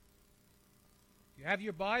You have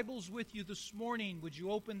your Bibles with you this morning. Would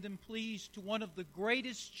you open them, please, to one of the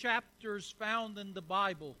greatest chapters found in the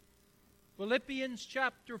Bible, Philippians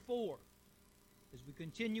chapter 4, as we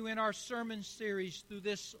continue in our sermon series through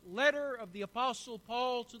this letter of the Apostle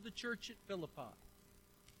Paul to the church at Philippi.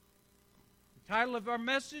 The title of our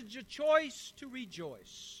message, A Choice to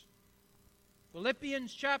Rejoice.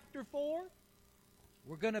 Philippians chapter 4.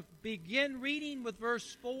 We're going to begin reading with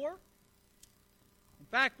verse 4. In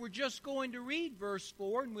fact, we're just going to read verse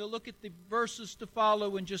 4, and we'll look at the verses to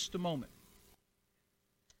follow in just a moment.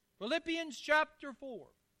 Philippians chapter 4,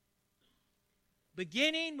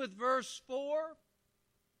 beginning with verse 4,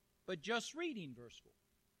 but just reading verse 4.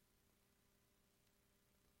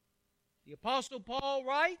 The Apostle Paul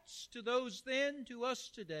writes to those then, to us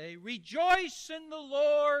today, "Rejoice in the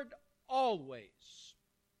Lord always.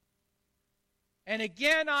 And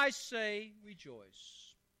again I say, rejoice.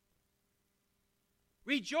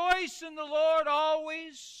 Rejoice in the Lord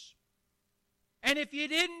always. And if you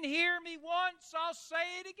didn't hear me once, I'll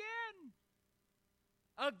say it again.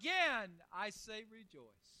 Again, I say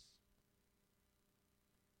rejoice."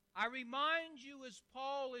 I remind you, as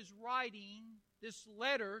Paul is writing this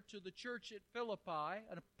letter to the church at Philippi,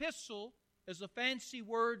 an epistle is a fancy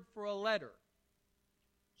word for a letter.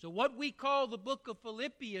 So what we call the book of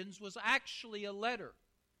Philippians was actually a letter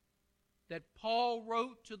that Paul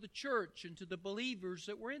wrote to the church and to the believers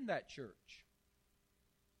that were in that church.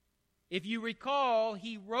 If you recall,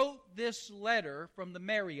 he wrote this letter from the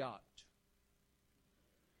Marriott.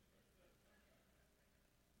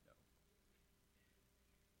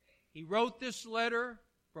 He wrote this letter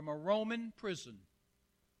from a Roman prison,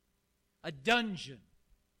 a dungeon.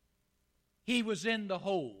 He was in the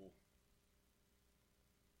hole.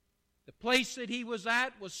 The place that he was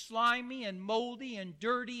at was slimy and moldy and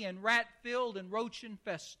dirty and rat-filled and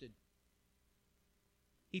roach-infested.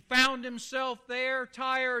 He found himself there,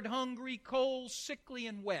 tired, hungry, cold, sickly,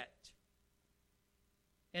 and wet,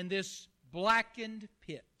 in this blackened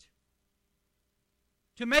pit.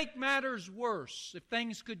 To make matters worse, if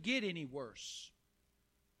things could get any worse,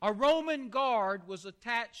 a Roman guard was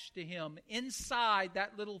attached to him inside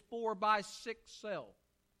that little 4x6 cell.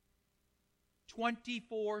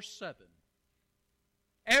 24/7.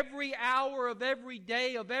 Every hour of every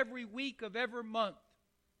day, of every week, of every month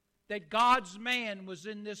that God's man was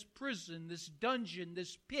in this prison, this dungeon,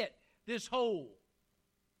 this pit, this hole,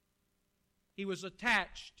 he was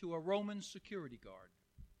attached to a Roman security guard.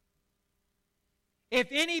 If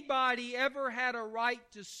anybody ever had a right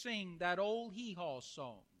to sing that old hee-haw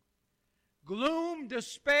song, "Gloom,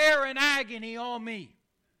 despair, and agony on me,"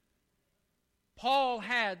 Paul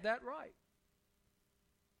had that right.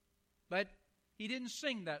 But he didn't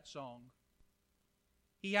sing that song.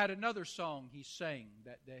 He had another song he sang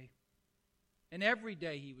that day. And every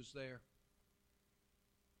day he was there.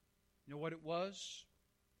 You know what it was?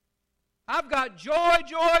 "I've got joy,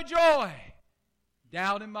 joy, joy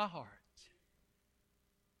down in my heart."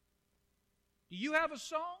 Do you have a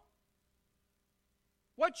song?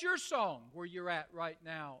 What's your song where you're at right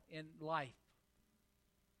now in life?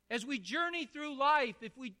 As we journey through life,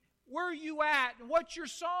 where are you at and what's your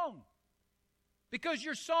song? Because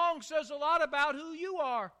your song says a lot about who you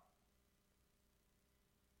are.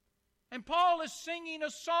 And Paul is singing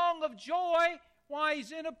a song of joy while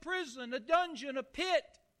he's in a prison, a dungeon, a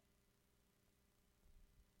pit.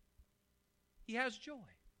 He has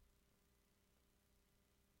joy.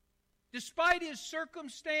 Despite his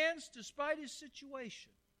circumstance, despite his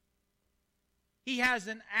situation, he has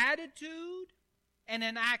an attitude and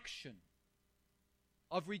an action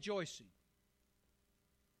of rejoicing.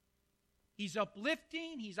 He's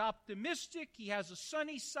uplifting, he's optimistic, he has a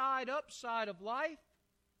sunny side up side of life.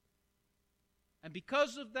 And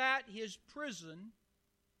because of that, his prison,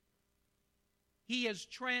 he has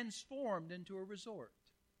transformed into a resort.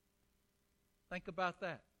 Think about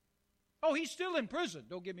that. Oh, he's still in prison,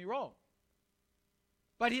 don't get me wrong.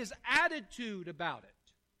 But his attitude about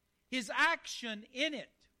it, his action in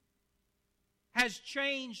it, has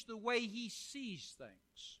changed the way he sees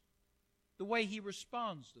things, the way he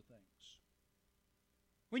responds to things.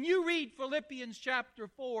 When you read Philippians chapter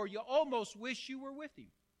 4, you almost wish you were with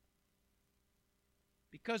him.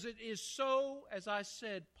 Because it is so, as I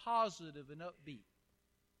said, positive and upbeat.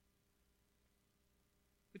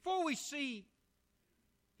 Before we see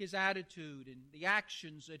his attitude and the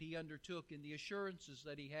actions that he undertook and the assurances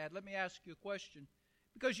that he had, let me ask you a question.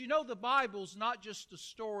 Because you know the Bible's not just a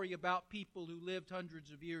story about people who lived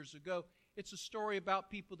hundreds of years ago. It's a story about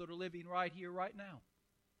people that are living right here, right now.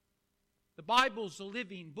 The Bible's a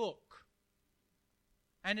living book.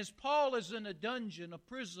 And as Paul is in a dungeon, a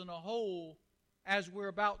prison, a hole, as we're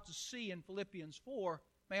about to see in Philippians 4,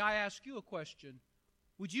 may I ask you a question?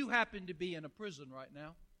 Would you happen to be in a prison right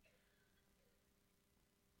now?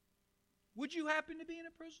 Would you happen to be in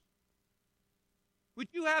a prison? Would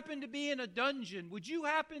you happen to be in a dungeon? Would you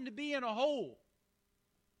happen to be in a hole?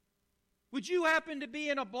 Would you happen to be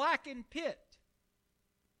in a blackened pit?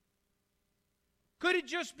 Could it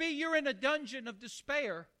just be you're in a dungeon of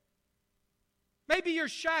despair? Maybe you're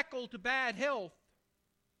shackled to bad health.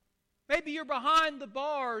 Maybe you're behind the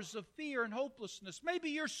bars of fear and hopelessness.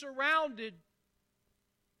 Maybe you're surrounded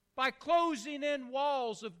by closing in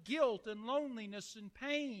walls of guilt and loneliness and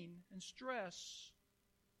pain and stress.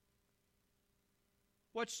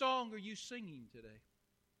 What song are you singing today?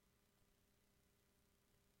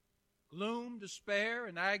 Gloom, despair,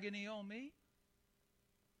 and agony on me?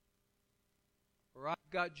 Or I've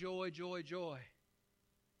got joy, joy, joy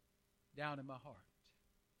down in my heart.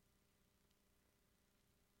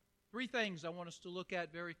 Three things I want us to look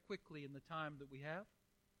at very quickly in the time that we have.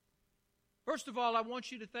 First of all, I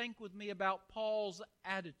want you to think with me about Paul's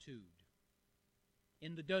attitude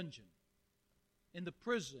in the dungeon, in the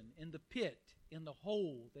prison, in the pit, in the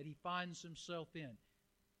hole that he finds himself in.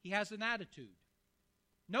 He has an attitude.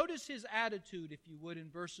 Notice his attitude, if you would, in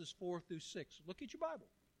verses 4 through 6. Look at your Bible.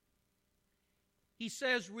 He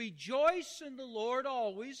says, "Rejoice in the Lord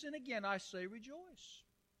always," and again I say rejoice.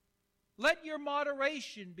 "Let your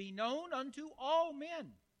moderation be known unto all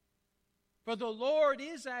men, for the Lord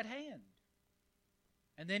is at hand."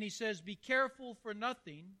 And then he says, "Be careful for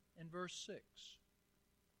nothing," in verse 6.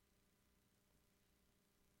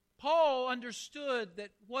 Paul understood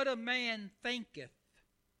that what a man thinketh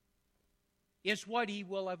is what he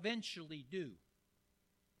will eventually do.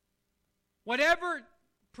 Whatever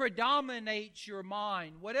predominates your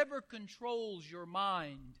mind, whatever controls your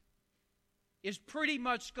mind, is pretty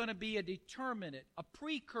much going to be a determinant, a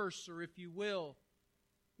precursor, if you will,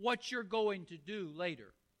 what you're going to do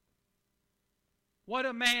later. What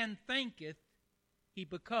a man thinketh, he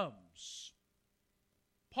becomes.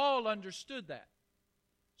 Paul understood that.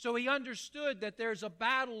 So he understood that there's a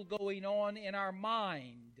battle going on in our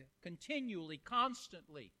mind continually,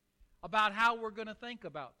 constantly, about how we're going to think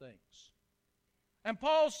about things. And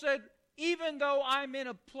Paul said, even though I'm in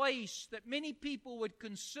a place that many people would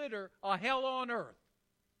consider a hell on earth,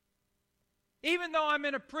 even though I'm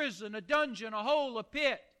in a prison, a dungeon, a hole, a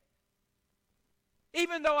pit,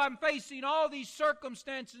 even though I'm facing all these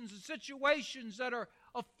circumstances and situations that are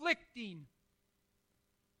afflicting,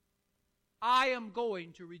 I am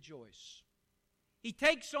going to rejoice. He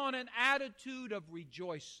takes on an attitude of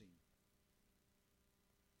rejoicing.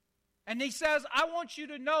 And he says, I want you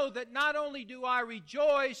to know that not only do I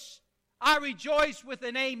rejoice with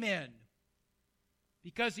an amen.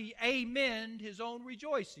 Because he amened his own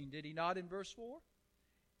rejoicing, did he not, in verse 4?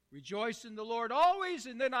 Rejoice in the Lord always,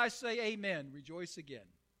 and then I say amen, rejoice again.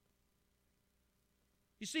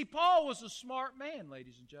 You see, Paul was a smart man,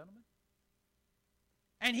 ladies and gentlemen.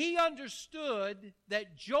 And he understood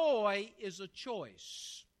that joy is a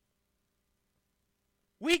choice.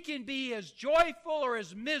 We can be as joyful or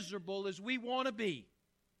as miserable as we want to be.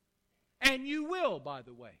 And you will, by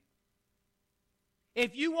the way.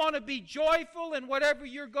 If you want to be joyful in whatever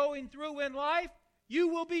you're going through in life, you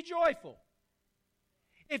will be joyful.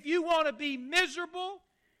 If you want to be miserable,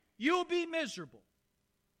 you'll be miserable.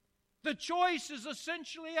 The choice is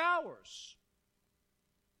essentially ours.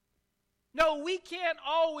 No, we can't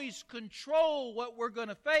always control what we're going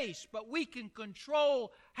to face, but we can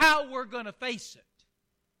control how we're going to face it.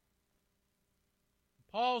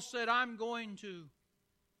 Paul said, I'm going to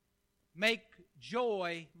make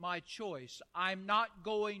joy my choice. I'm not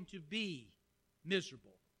going to be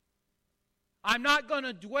miserable. I'm not going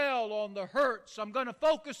to dwell on the hurts. I'm going to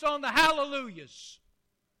focus on the hallelujahs.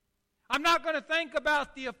 I'm not going to think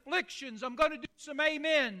about the afflictions. I'm going to do some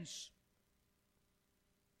amens.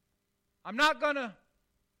 I'm not going to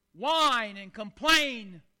whine and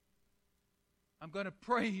complain. I'm going to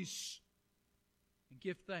praise and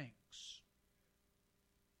give thanks.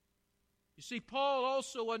 You see, Paul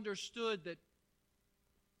also understood that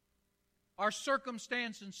our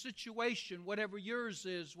circumstance and situation, whatever yours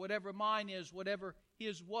is, whatever mine is, whatever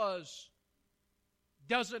his was,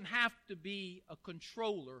 doesn't have to be a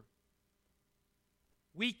controller.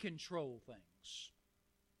 We control things.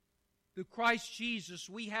 Through Christ Jesus,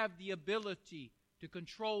 we have the ability to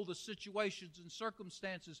control the situations and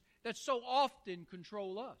circumstances that so often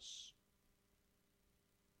control us.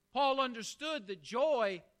 Paul understood that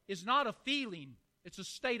joy is not a feeling, it's a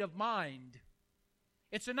state of mind.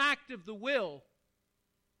 It's an act of the will.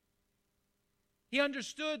 He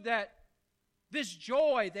understood that This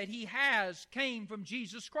joy that he has came from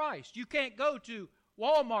Jesus Christ. You can't go to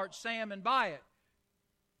Walmart, Sam, and buy it.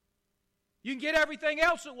 You can get everything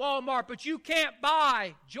else at Walmart, but you can't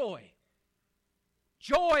buy joy.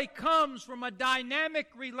 Joy comes from a dynamic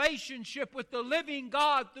relationship with the living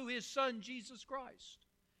God through His Son, Jesus Christ.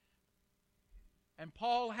 And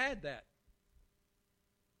Paul had that.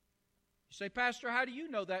 You say, Pastor, how do you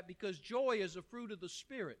know that? Because joy is a fruit of the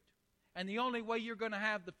Spirit. And the only way you're going to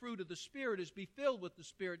have the fruit of the Spirit is be filled with the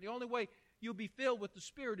Spirit. The only way you'll be filled with the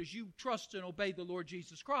Spirit is you trust and obey the Lord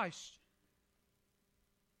Jesus Christ.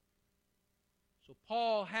 So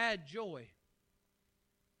Paul had joy.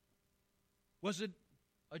 Was it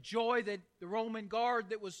a joy that the Roman guard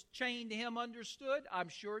that was chained to him understood? I'm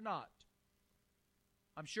sure not.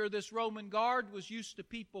 I'm sure this Roman guard was used to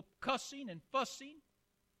people cussing and fussing,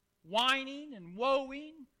 whining and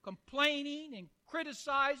woeing, complaining and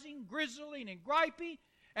criticizing, grizzling and griping.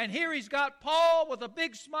 And here he's got Paul with a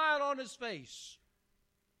big smile on his face,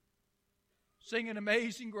 singing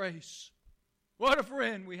Amazing Grace. What a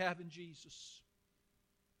friend we have in Jesus.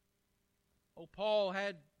 Oh, Paul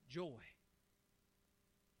had joy.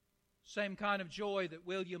 Same kind of joy that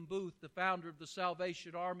William Booth, the founder of the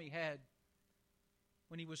Salvation Army, had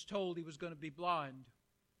when he was told he was going to be blind.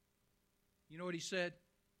 You know what he said?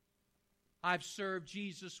 I've served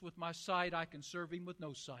Jesus with my sight. I can serve Him with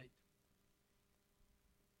no sight.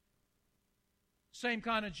 Same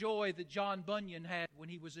kind of joy that John Bunyan had when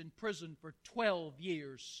he was in prison for 12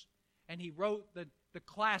 years. And he wrote the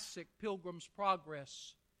classic Pilgrim's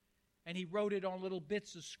Progress. And he wrote it on little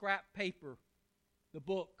bits of scrap paper, the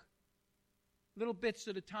book. Little bits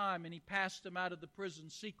at a time, and he passed them out of the prison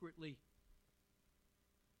secretly.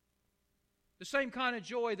 The same kind of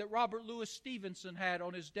joy that Robert Louis Stevenson had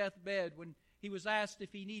on his deathbed when he was asked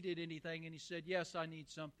if he needed anything, and he said, yes, I need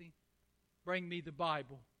something. Bring me the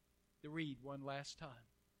Bible to read one last time.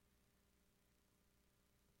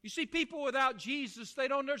 You see, people without Jesus, they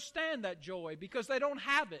don't understand that joy because they don't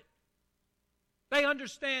have it. They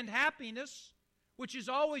understand happiness, which is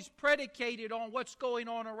always predicated on what's going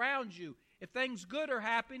on around you. If things good are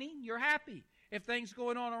happening, you're happy. If things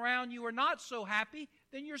going on around you are not so happy,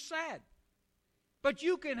 then you're sad. But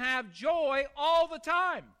you can have joy all the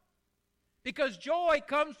time. Because joy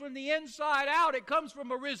comes from the inside out. It comes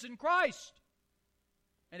from a risen Christ.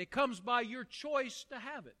 And it comes by your choice to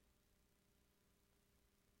have it.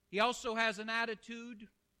 He also has an attitude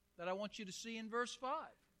that I want you to see in verse 5.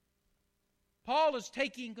 Paul is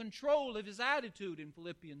taking control of his attitude in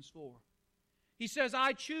Philippians 4. He says,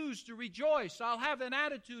 I choose to rejoice. I'll have an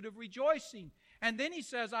attitude of rejoicing. And then he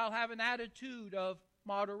says, I'll have an attitude of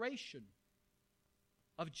moderation,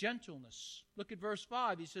 of gentleness. Look at verse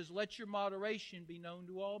 5. He says, let your moderation be known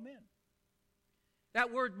to all men.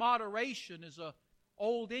 That word moderation is an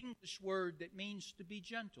old English word that means to be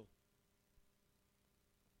gentle.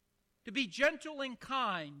 To be gentle and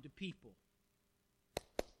kind to people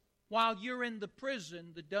while you're in the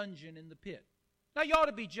prison, the dungeon, and the pit. Now, you ought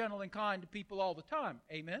to be gentle and kind to people all the time.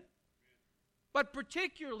 Amen? But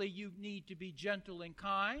particularly, you need to be gentle and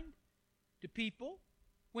kind to people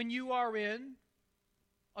when you are in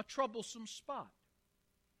a troublesome spot.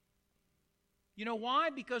 You know why?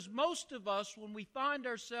 Because most of us, when we find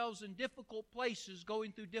ourselves in difficult places,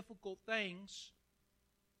 going through difficult things,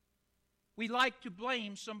 we like to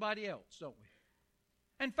blame somebody else, don't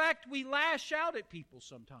we? In fact, we lash out at people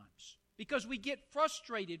sometimes because we get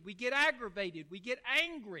frustrated, we get aggravated, we get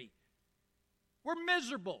angry. We're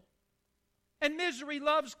miserable. And misery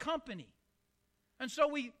loves company. And so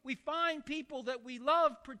we find people that we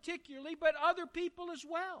love particularly, but other people as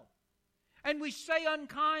well. And we say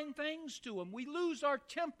unkind things to them. We lose our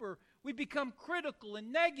temper. We become critical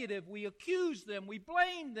and negative. We accuse them. We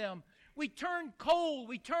blame them. We turn cold.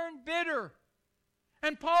 We turn bitter.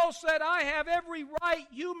 And Paul said, I have every right,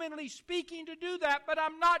 humanly speaking, to do that, but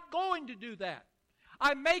I'm not going to do that.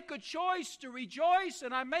 I make a choice to rejoice,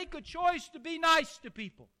 and I make a choice to be nice to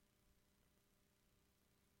people.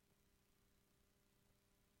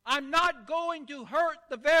 I'm not going to hurt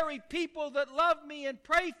the very people that love me and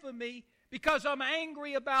pray for me because I'm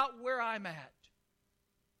angry about where I'm at.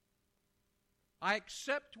 I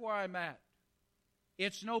accept where I'm at.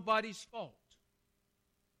 It's nobody's fault.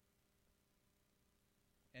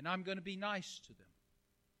 And I'm going to be nice to them,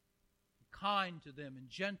 and kind to them, and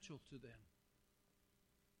gentle to them.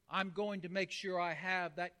 I'm going to make sure I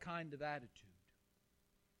have that kind of attitude.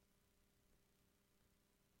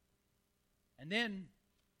 And then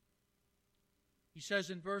he says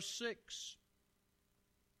in verse 6,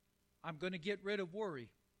 I'm going to get rid of worry.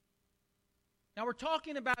 Now we're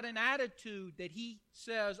talking about an attitude that he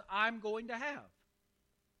says I'm going to have.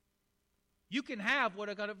 You can have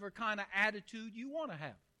whatever kind of attitude you want to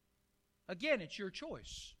have. Again, it's your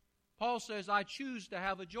choice. Paul says, I choose to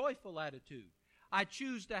have a joyful attitude. I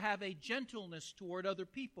choose to have a gentleness toward other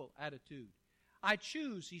people attitude. I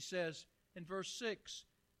choose, he says in verse 6,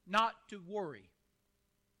 not to worry.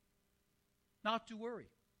 Not to worry.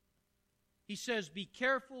 He says, be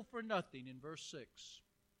careful for nothing in verse 6.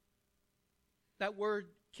 That word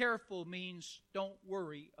careful means don't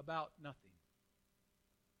worry about nothing.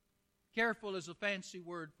 Careful is a fancy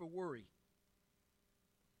word for worry.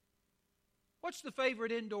 What's the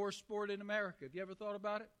favorite indoor sport in America? Have you ever thought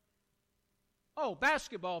about it? Oh,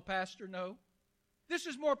 basketball, Pastor. No. This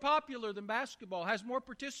is more popular than basketball, has more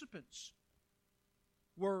participants.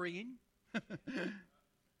 Worrying.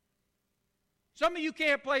 Some of you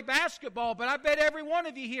can't play basketball, but I bet every one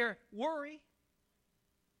of you here worry.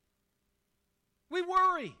 We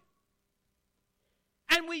worry.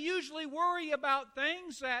 And we usually worry about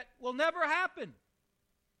things that will never happen.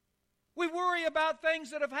 We worry about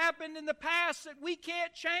things that have happened in the past that we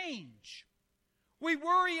can't change. We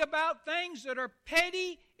worry about things that are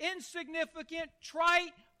petty, insignificant,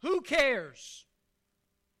 trite, who cares?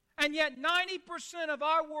 And yet 90% of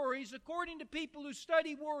our worries, according to people who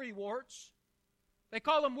study worry warts, they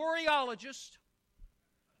call them worryologists,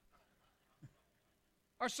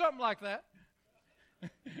 or something like that.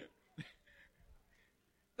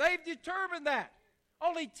 They've determined that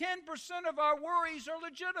only 10% of our worries are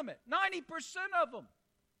legitimate. 90% of them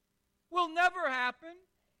will never happen,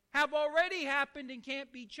 have already happened and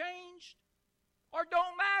can't be changed, or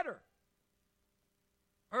don't matter.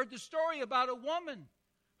 I heard the story about a woman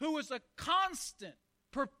who was a constant,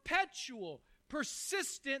 perpetual,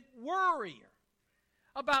 persistent worrier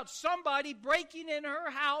about somebody breaking in her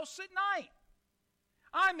house at night.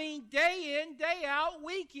 I mean, day in, day out,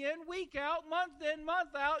 week in, week out, month in,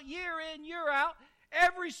 month out, year in, year out,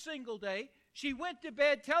 every single day. She went to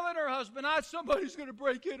bed telling her husband, somebody's going to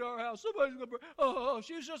break in our house. Somebody's going to break. Oh,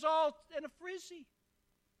 she was just all in a frizzy.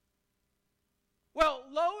 Well,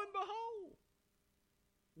 lo and behold,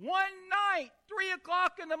 one night, 3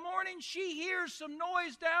 o'clock in the morning, she hears some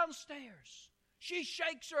noise downstairs. She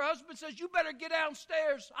shakes her husband, says, you better get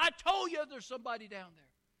downstairs. I told you there's somebody down there.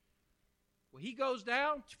 Well, he goes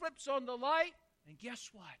down, flips on the light, and guess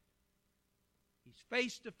what? He's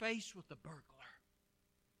face to face with the burglar.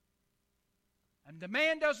 And the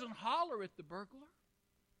man doesn't holler at the burglar.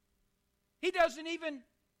 He doesn't even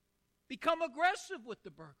become aggressive with the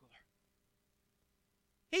burglar.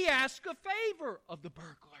 He asks a favor of the burglar.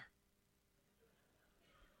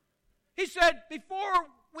 He said, before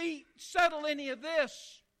we settle any of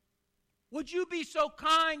this, would you be so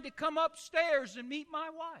kind to come upstairs and meet my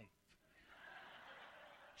wife?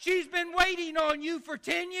 She's been waiting on you for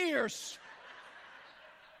 10 years.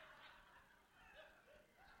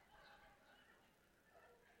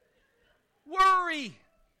 Worry.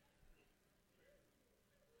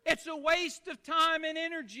 It's a waste of time and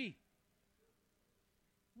energy.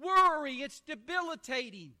 Worry, it's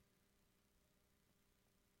debilitating.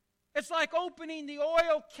 It's like opening the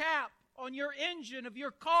oil cap on your engine of your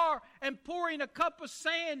car and pouring a cup of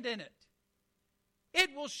sand in it.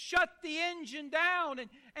 It will shut the engine down,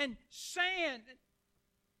 and sand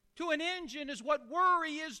to an engine is what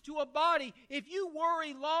worry is to a body. If you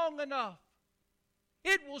worry long enough,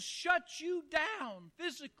 it will shut you down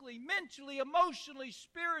physically, mentally, emotionally,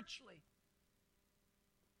 spiritually.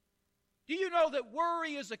 Do you know that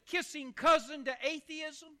worry is a kissing cousin to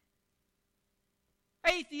atheism?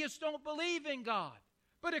 Atheists don't believe in God.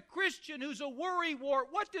 But a Christian who's a worrywart,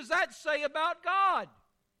 what does that say about God?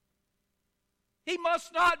 He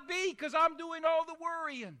must not be, because I'm doing all the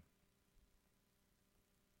worrying.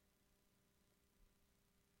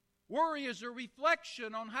 Worry is a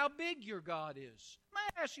reflection on how big your God is.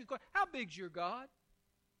 Let me ask you a question. How big's your God?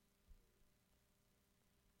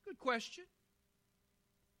 Good question.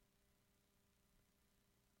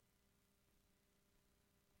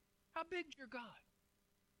 How big's your God?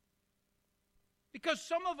 Because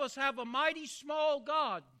some of us have a mighty small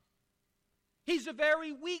God. He's a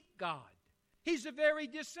very weak God. He's a very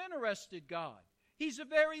disinterested God. He's a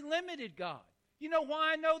very limited God. You know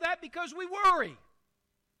why I know that? Because we worry.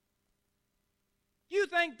 You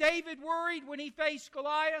think David worried when he faced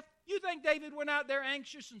Goliath? You think David went out there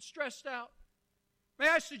anxious and stressed out? May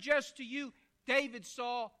I suggest to you, David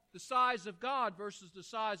saw the size of God versus the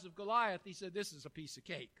size of Goliath. He said, this is a piece of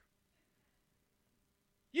cake.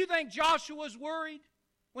 You think Joshua was worried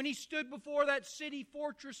when he stood before that city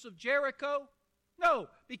fortress of Jericho? No,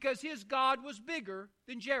 because his God was bigger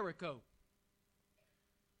than Jericho.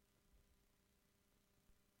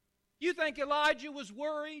 You think Elijah was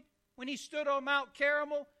worried when he stood on Mount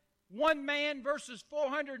Carmel? one man versus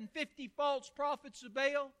 450 false prophets of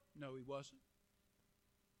Baal? No, he wasn't.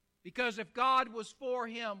 Because if God was for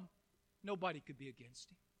him, nobody could be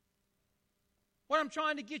against him. What I'm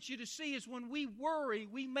trying to get you to see is when we worry,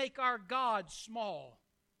 we make our God small.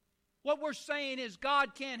 What we're saying is,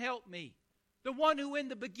 God can't help me. The one who in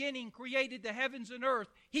the beginning created the heavens and earth,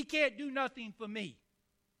 He can't do nothing for me.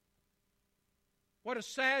 What a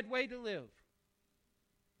sad way to live,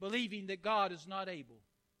 believing that God is not able.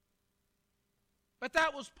 But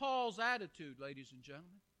that was Paul's attitude, ladies and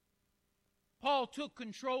gentlemen. Paul took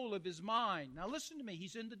control of his mind. Now listen to me.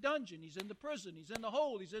 He's in the dungeon. He's in the prison. He's in the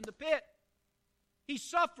hole. He's in the pit. He's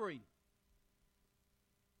suffering.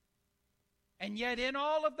 And yet in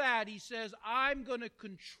all of that, he says, I'm going to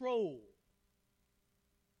control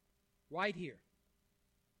right here.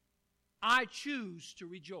 I choose to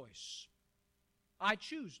rejoice. I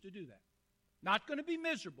choose to do that. Not going to be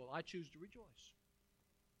miserable. I choose to rejoice.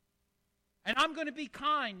 And I'm going to be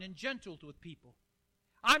kind and gentle with people.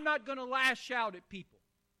 I'm not going to lash out at people.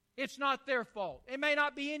 It's not their fault. It may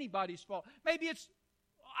not be anybody's fault. Maybe it's,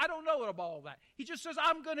 I don't know about all that. He just says,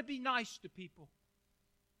 I'm going to be nice to people.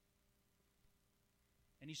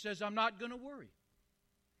 And he says, I'm not going to worry.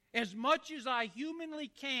 As much as I humanly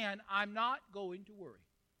can, I'm not going to worry.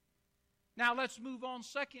 Now let's move on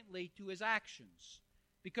secondly to his actions.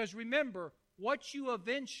 Because remember, what you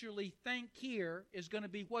eventually think here is going to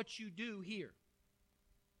be what you do here.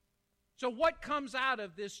 So what comes out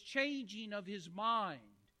of this changing of his mind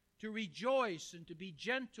to rejoice and to be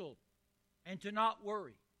gentle and to not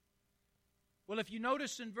worry? Well, if you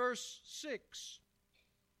notice in verse 6,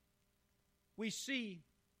 we see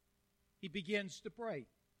he begins to pray.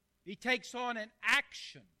 He takes on an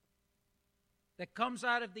action that comes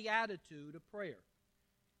out of the attitude of prayer.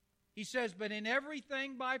 He says, but in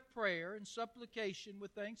everything by prayer and supplication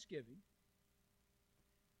with thanksgiving,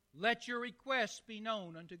 let your requests be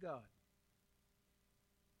known unto God.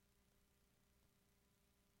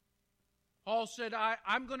 Paul said,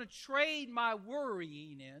 I'm going to trade my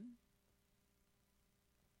worrying in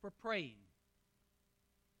for praying.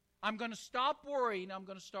 I'm going to stop worrying. I'm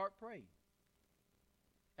going to start praying.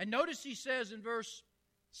 And notice he says in verse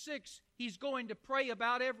 6, he's going to pray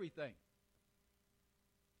about everything.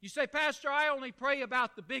 You say, Pastor, I only pray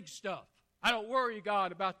about the big stuff. I don't worry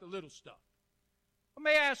God about the little stuff. Well,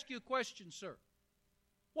 may I ask you a question, sir?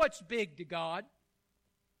 What's big to God?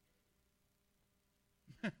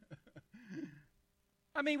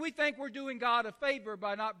 I mean, we think we're doing God a favor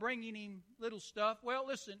by not bringing Him little stuff. Well,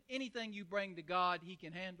 listen, anything you bring to God, He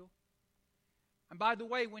can handle. And by the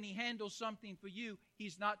way, when He handles something for you,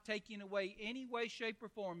 He's not taking away any way, shape, or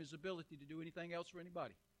form His ability to do anything else for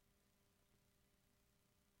anybody.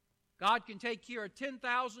 God can take care of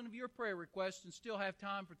 10,000 of your prayer requests and still have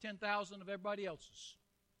time for 10,000 of everybody else's.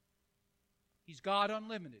 He's God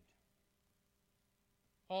unlimited.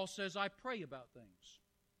 Paul says, I pray about things.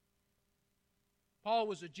 Paul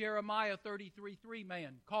was a Jeremiah 33:3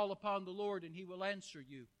 man. Call upon the Lord and He will answer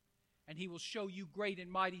you. And He will show you great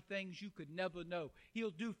and mighty things you could never know.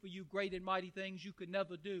 He'll do for you great and mighty things you could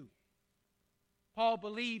never do. Paul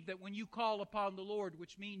believed that when you call upon the Lord,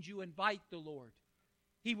 which means you invite the Lord,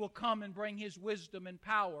 He will come and bring His wisdom and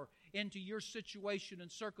power into your situation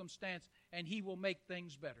and circumstance, and He will make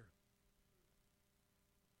things better.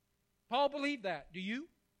 Paul believed that. Do you?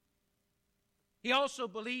 He also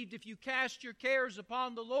believed if you cast your cares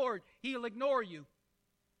upon the Lord, He'll ignore you.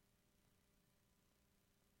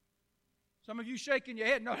 Some of you shaking your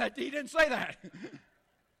head. No, He didn't say that.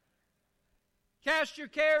 Cast your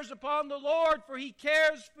cares upon the Lord, for He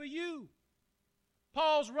cares for you.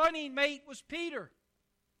 Paul's running mate was Peter.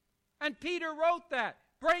 And Peter wrote that.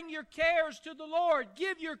 Bring your cares to the Lord.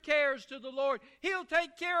 Give your cares to the Lord. He'll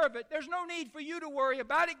take care of it. There's no need for you to worry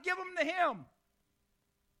about it. Give them to Him.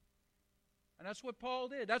 And that's what Paul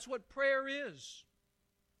did. That's what prayer is.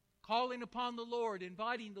 Calling upon the Lord,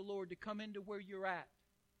 inviting the Lord to come into where you're at.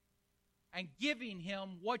 And giving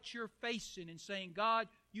Him what you're facing and saying, God,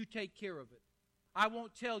 you take care of it. I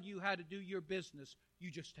won't tell you how to do your business.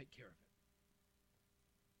 You just take care of it.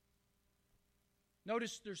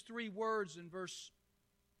 Notice there's 3 words in verse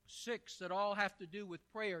 6 that all have to do with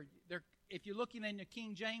prayer. If you're looking in the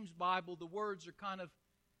King James Bible, the words are kind of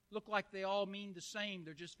look like they all mean the same.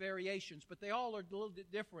 They're just variations, but they all are a little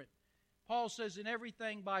bit different. Paul says, in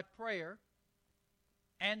everything by prayer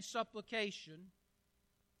and supplication.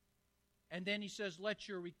 And then he says, let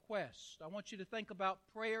your request. I want you to think about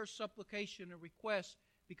prayer, supplication, and request,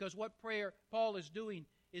 because what prayer Paul is doing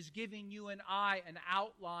is giving you and I an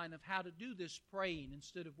outline of how to do this praying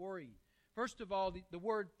instead of worrying. First of all, the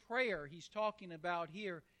word prayer he's talking about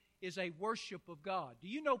here is a worship of God. Do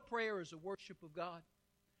you know prayer is a worship of God?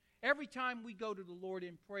 Every time we go to the Lord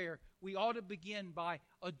in prayer, we ought to begin by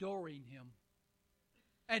adoring Him,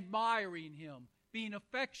 admiring Him, being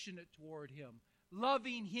affectionate toward Him,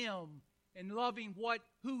 loving Him, and loving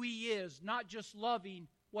who He is, not just loving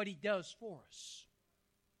what He does for us.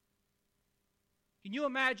 Can you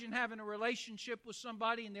imagine having a relationship with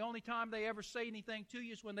somebody and the only time they ever say anything to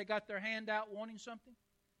you is when they got their hand out wanting something?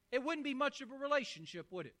 It wouldn't be much of a relationship,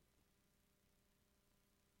 would it?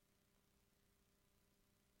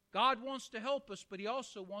 God wants to help us, but He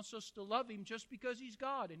also wants us to love Him just because He's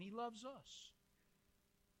God and He loves us.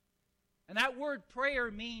 And that word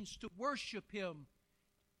prayer means to worship Him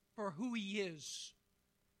for who He is.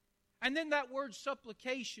 And then that word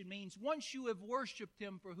supplication means once you have worshiped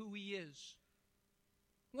Him for who He is,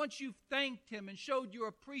 once you've thanked Him and showed your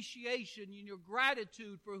appreciation and your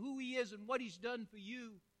gratitude for who He is and what He's done for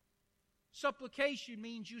you, supplication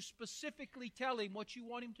means you specifically tell Him what you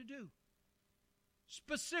want Him to do.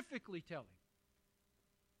 Specifically tell Him.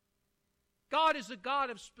 God is a God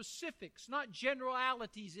of specifics, not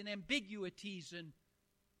generalities and ambiguities and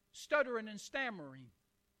stuttering and stammering.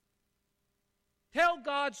 Tell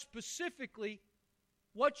God specifically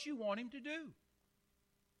what you want Him to do.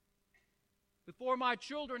 Before my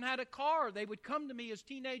children had a car, they would come to me as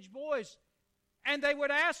teenage boys and they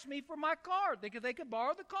would ask me for my car. They could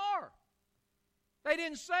borrow the car. They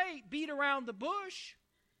didn't say beat around the bush.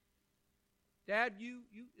 Dad,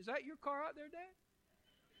 is that your car out there, Dad?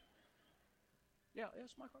 Yeah,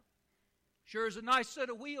 that's my car. Sure is a nice set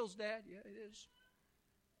of wheels, Dad. Yeah, it is.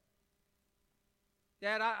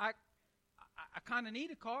 Dad, I kind of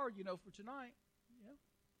need a car, for tonight. Yeah.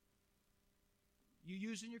 You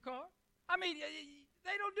using your car? I mean,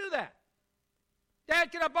 they don't do that.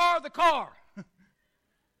 Dad, can I borrow the car?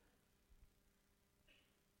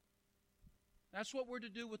 That's what we're to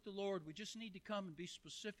do with the Lord. We just need to come and be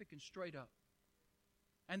specific and straight up.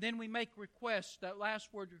 And then we make requests. That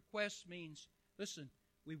last word, request, means, listen,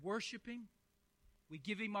 we worship Him, we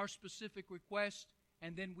give Him our specific request,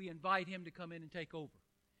 and then we invite Him to come in and take over.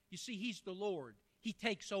 You see, He's the Lord. He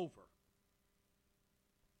takes over.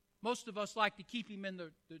 Most of us like to keep Him in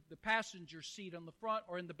the passenger seat on the front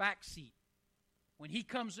or in the back seat. When He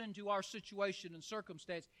comes into our situation and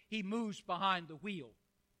circumstance, He moves behind the wheel.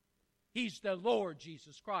 He's the Lord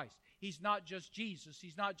Jesus Christ. He's not just Jesus.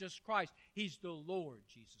 He's not just Christ. He's the Lord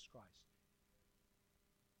Jesus Christ.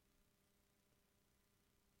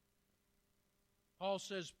 Paul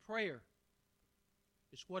says prayer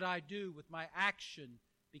is what I do with my action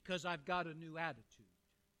because I've got a new attitude.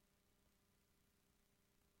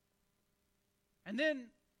 And then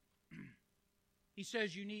he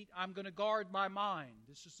says I'm going to guard my mind.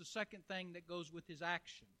 This is the second thing that goes with his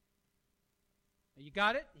action. Now you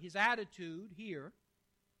got it? His attitude here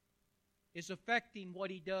is affecting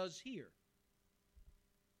what he does here.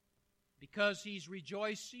 Because he's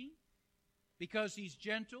rejoicing, because he's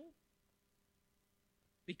gentle,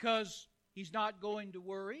 because he's not going to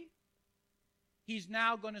worry, he's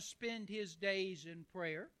now going to spend his days in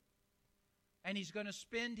prayer, and he's going to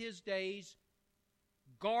spend his days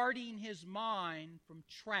guarding his mind from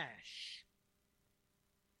trash.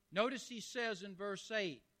 Notice he says in verse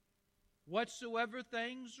 8, whatsoever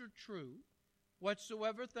things are true,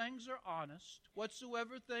 whatsoever things are honest,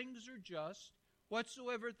 whatsoever things are just,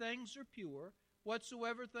 whatsoever things are pure,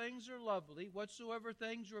 whatsoever things are lovely, whatsoever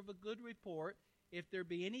things are of a good report, if there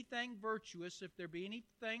be anything virtuous, if there be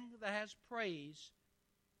anything that has praise,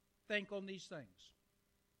 think on these things.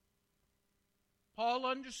 Paul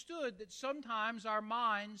understood that sometimes our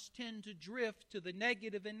minds tend to drift to the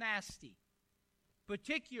negative and nasty,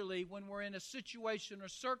 particularly when we're in a situation or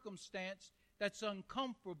circumstance that's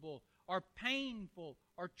uncomfortable or painful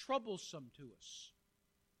or troublesome to us.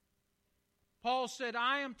 Paul said,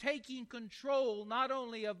 I am taking control not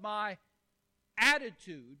only of my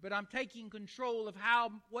attitude, but I'm taking control of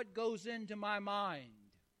what goes into my mind.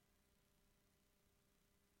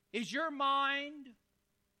 Is your mind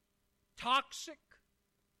toxic?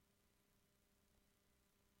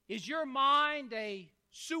 Is your mind a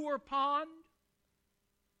sewer pond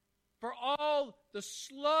for all the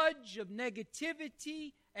sludge of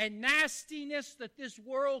negativity and nastiness that this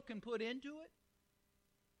world can put into it?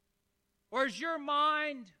 Or is your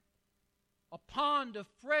mind a pond of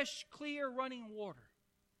fresh, clear running water,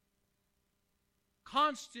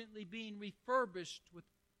 constantly being refurbished with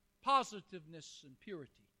positiveness and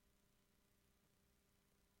purity?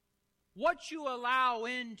 What you allow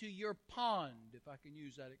into your pond, if I can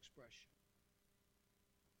use that expression,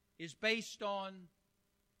 is based on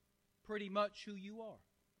pretty much who you are.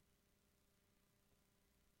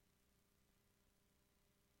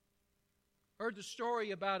 Heard the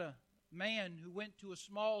story about a man who went to a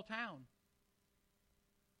small town.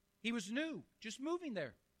 He was new, just moving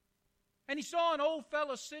there. And he saw an old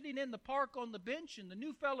fellow sitting in the park on the bench, and the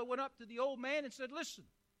new fellow went up to the old man and said, "Listen,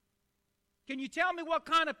 can you tell me what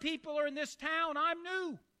kind of people are in this town? I'm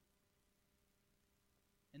new."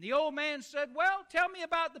 And the old man said, "Well, tell me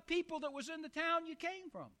about the people that was in the town you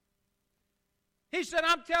came from." He said,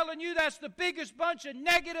 "I'm telling you, that's the biggest bunch of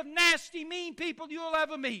negative, nasty, mean people you'll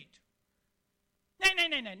ever meet.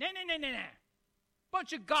 Nah.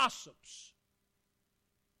 Bunch of gossips."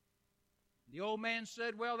 The old man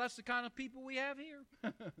said, "Well, that's the kind of people we have here."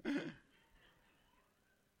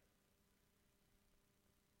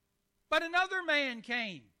 But another man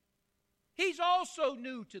came. He's also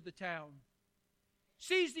new to the town.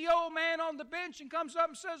 Sees the old man on the bench and comes up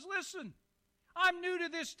and says, "Listen, I'm new to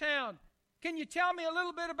this town. Can you tell me a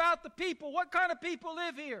little bit about the people? What kind of people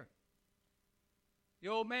live here?" The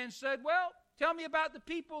old man said, "Well, tell me about the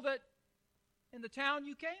people that in the town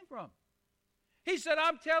you came from." He said,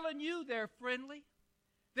 "I'm telling you, they're friendly,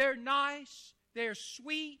 they're nice, they're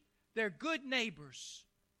sweet, they're good neighbors."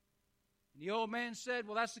 And the old man said,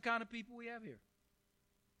 "Well, that's the kind of people we have here."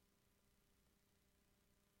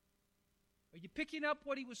 Are you picking up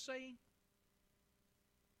what he was saying?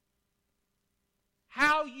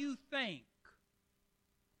 How you think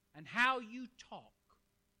and how you talk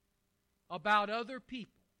about other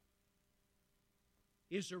people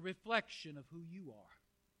is a reflection of who you are.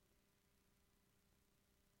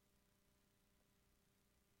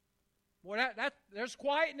 Boy, there's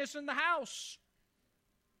quietness in the house.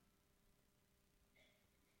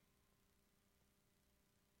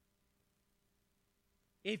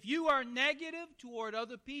 If you are negative toward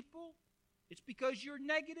other people, it's because you're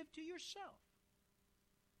negative to yourself.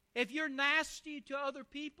 If you're nasty to other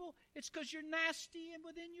people, it's because you're nasty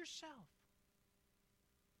within yourself.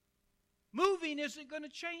 Moving isn't going to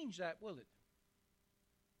change that, will it?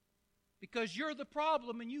 Because you're the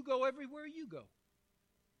problem and you go everywhere you go.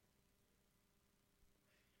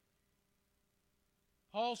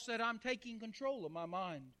 Paul said, "I'm taking control of my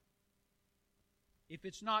mind. If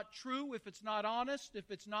it's not true, if it's not honest, if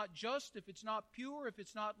it's not just, if it's not pure, if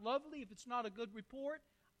it's not lovely, if it's not a good report,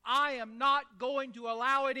 I am not going to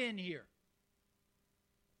allow it in here.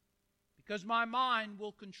 Because my mind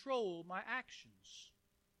will control my actions."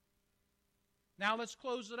 Now let's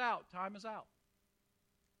close it out. Time is out.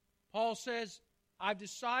 Paul says, "I've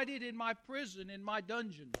decided in my prison, in my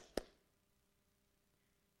dungeons,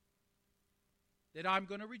 that I'm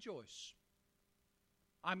going to rejoice.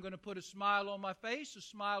 I'm going to put a smile on my face, a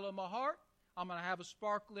smile on my heart. I'm going to have a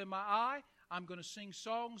sparkle in my eye. I'm going to sing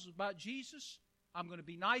songs about Jesus. I'm going to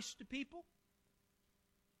be nice to people.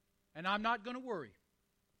 And I'm not going to worry.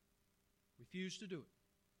 Refuse to do it.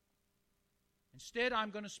 Instead,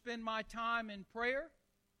 I'm going to spend my time in prayer,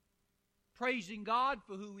 praising God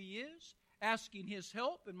for who He is, asking His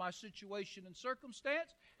help in my situation and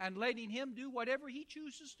circumstance, and letting Him do whatever He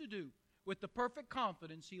chooses to do. With the perfect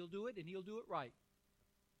confidence He'll do it, and He'll do it right.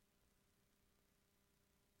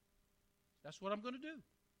 That's what I'm going to do.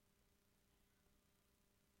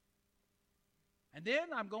 And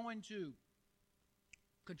then I'm going to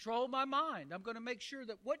control my mind. I'm going to make sure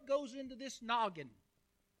that what goes into this noggin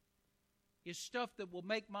is stuff that will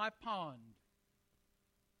make my pond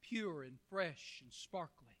pure and fresh and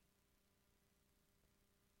sparkly.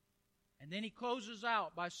 And then he closes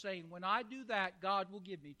out by saying, when I do that, God will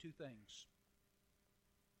give me two things.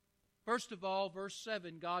 First of all, verse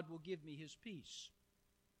 7, God will give me His peace.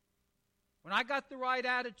 When I got the right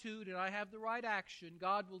attitude and I have the right action,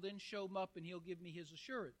 God will then show up and He'll give me His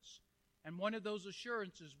assurance. And one of those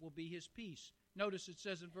assurances will be His peace. Notice it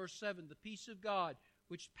says in verse 7, the peace of God,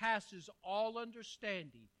 which passes all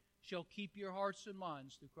understanding, shall keep your hearts and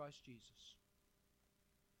minds through Christ Jesus.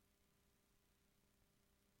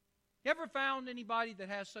 You ever found anybody that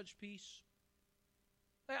has such peace?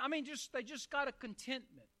 They just got a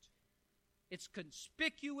contentment. It's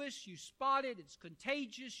conspicuous, you spot it, it's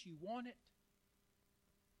contagious, you want it.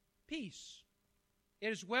 Peace.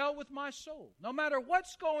 It is well with my soul. No matter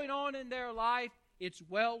what's going on in their life, it's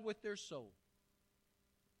well with their soul.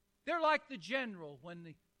 They're like the general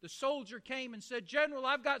when the soldier came and said, "General,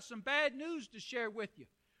 I've got some bad news to share with you.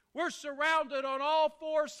 We're surrounded on all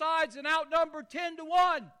four sides and outnumbered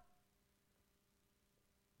 10-1.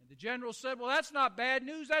 And the general said, "Well, that's not bad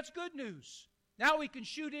news, that's good news. Now we can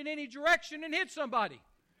shoot in any direction and hit somebody."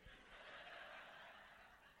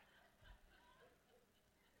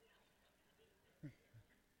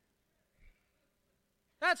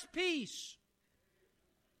 That's peace.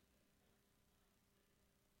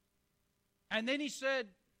 And then he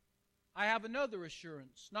said, I have another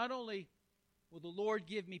assurance. Not only Will the Lord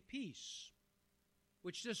give me peace,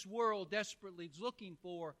 which this world desperately is looking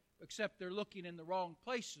for, except they're looking in the wrong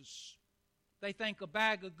places. They think a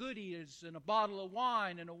bag of goodies and a bottle of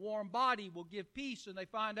wine and a warm body will give peace, and they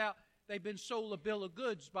find out they've been sold a bill of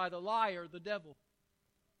goods by the liar, the devil.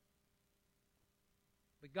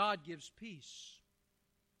 But God gives peace.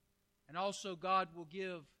 And also God will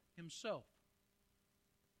give Himself.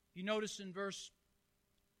 You notice in verse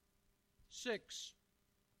 5,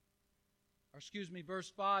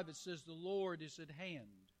 it says, the Lord is at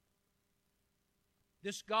hand.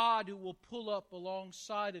 This God who will pull up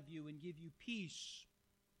alongside of you and give you peace.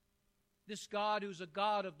 This God who's a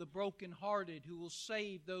God of the brokenhearted, who will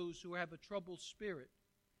save those who have a troubled spirit.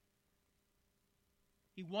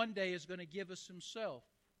 He one day is going to give us Himself,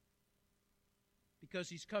 because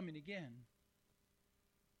He's coming again.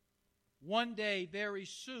 One day, very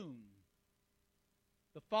soon,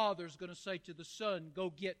 the Father's going to say to the Son,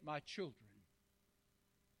 go get my children.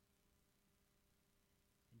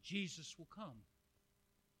 And Jesus will come.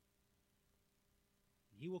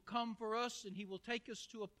 He will come for us, and He will take us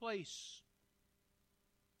to a place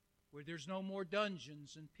where there's no more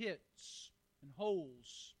dungeons and pits and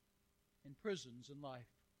holes and prisons in life.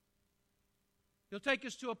 He'll take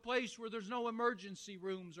us to a place where there's no emergency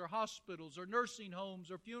rooms or hospitals or nursing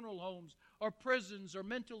homes or funeral homes or prisons or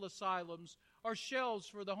mental asylums or shelves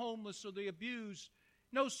for the homeless or the abused.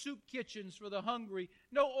 No soup kitchens for the hungry.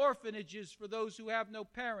 No orphanages for those who have no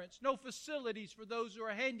parents. No facilities for those who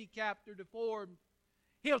are handicapped or deformed.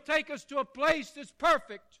 He'll take us to a place that's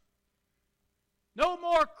perfect. No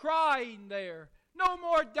more crying there. No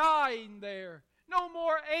more dying there. No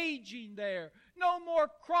more aging there. No more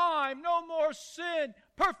crime. No more sin.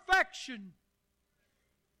 Perfection.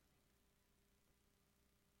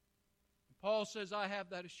 Paul says, I have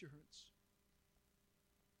that assurance.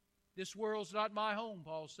 This world's not my home,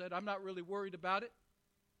 Paul said. I'm not really worried about it.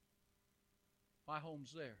 My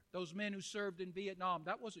home's there. Those men who served in Vietnam,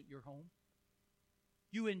 that wasn't your home.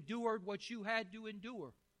 You endured what you had to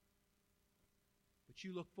endure. But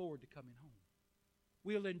you look forward to coming home.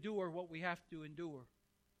 We'll endure what we have to endure,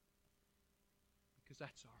 because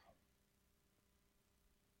that's our home.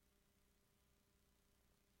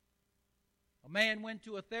 A man went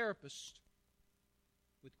to a therapist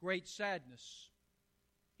with great sadness.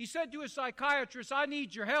 He said to his psychiatrist, I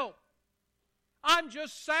need your help. I'm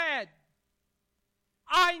just sad.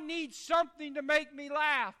 I need something to make me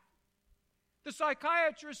laugh. The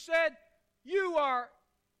psychiatrist said, you are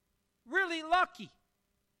really lucky.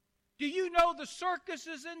 Do you know the circus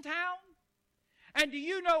is in town? And do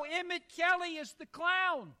you know Emmett Kelly is the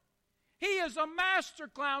clown? He is a master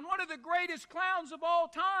clown, one of the greatest clowns of all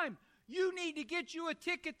time. You need to get you a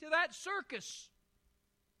ticket to that circus.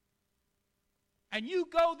 And you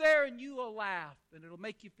go there and you will laugh, and it'll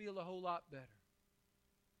make you feel a whole lot better.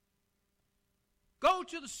 Go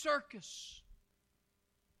to the circus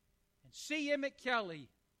and see Emmett Kelly,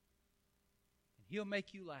 and he'll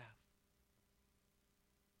make you laugh.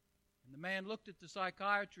 And the man looked at the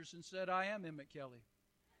psychiatrist and said, I am Emmett Kelly.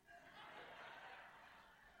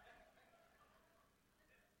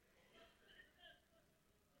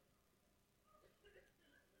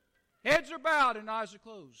 Heads are bowed and eyes are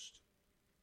closed.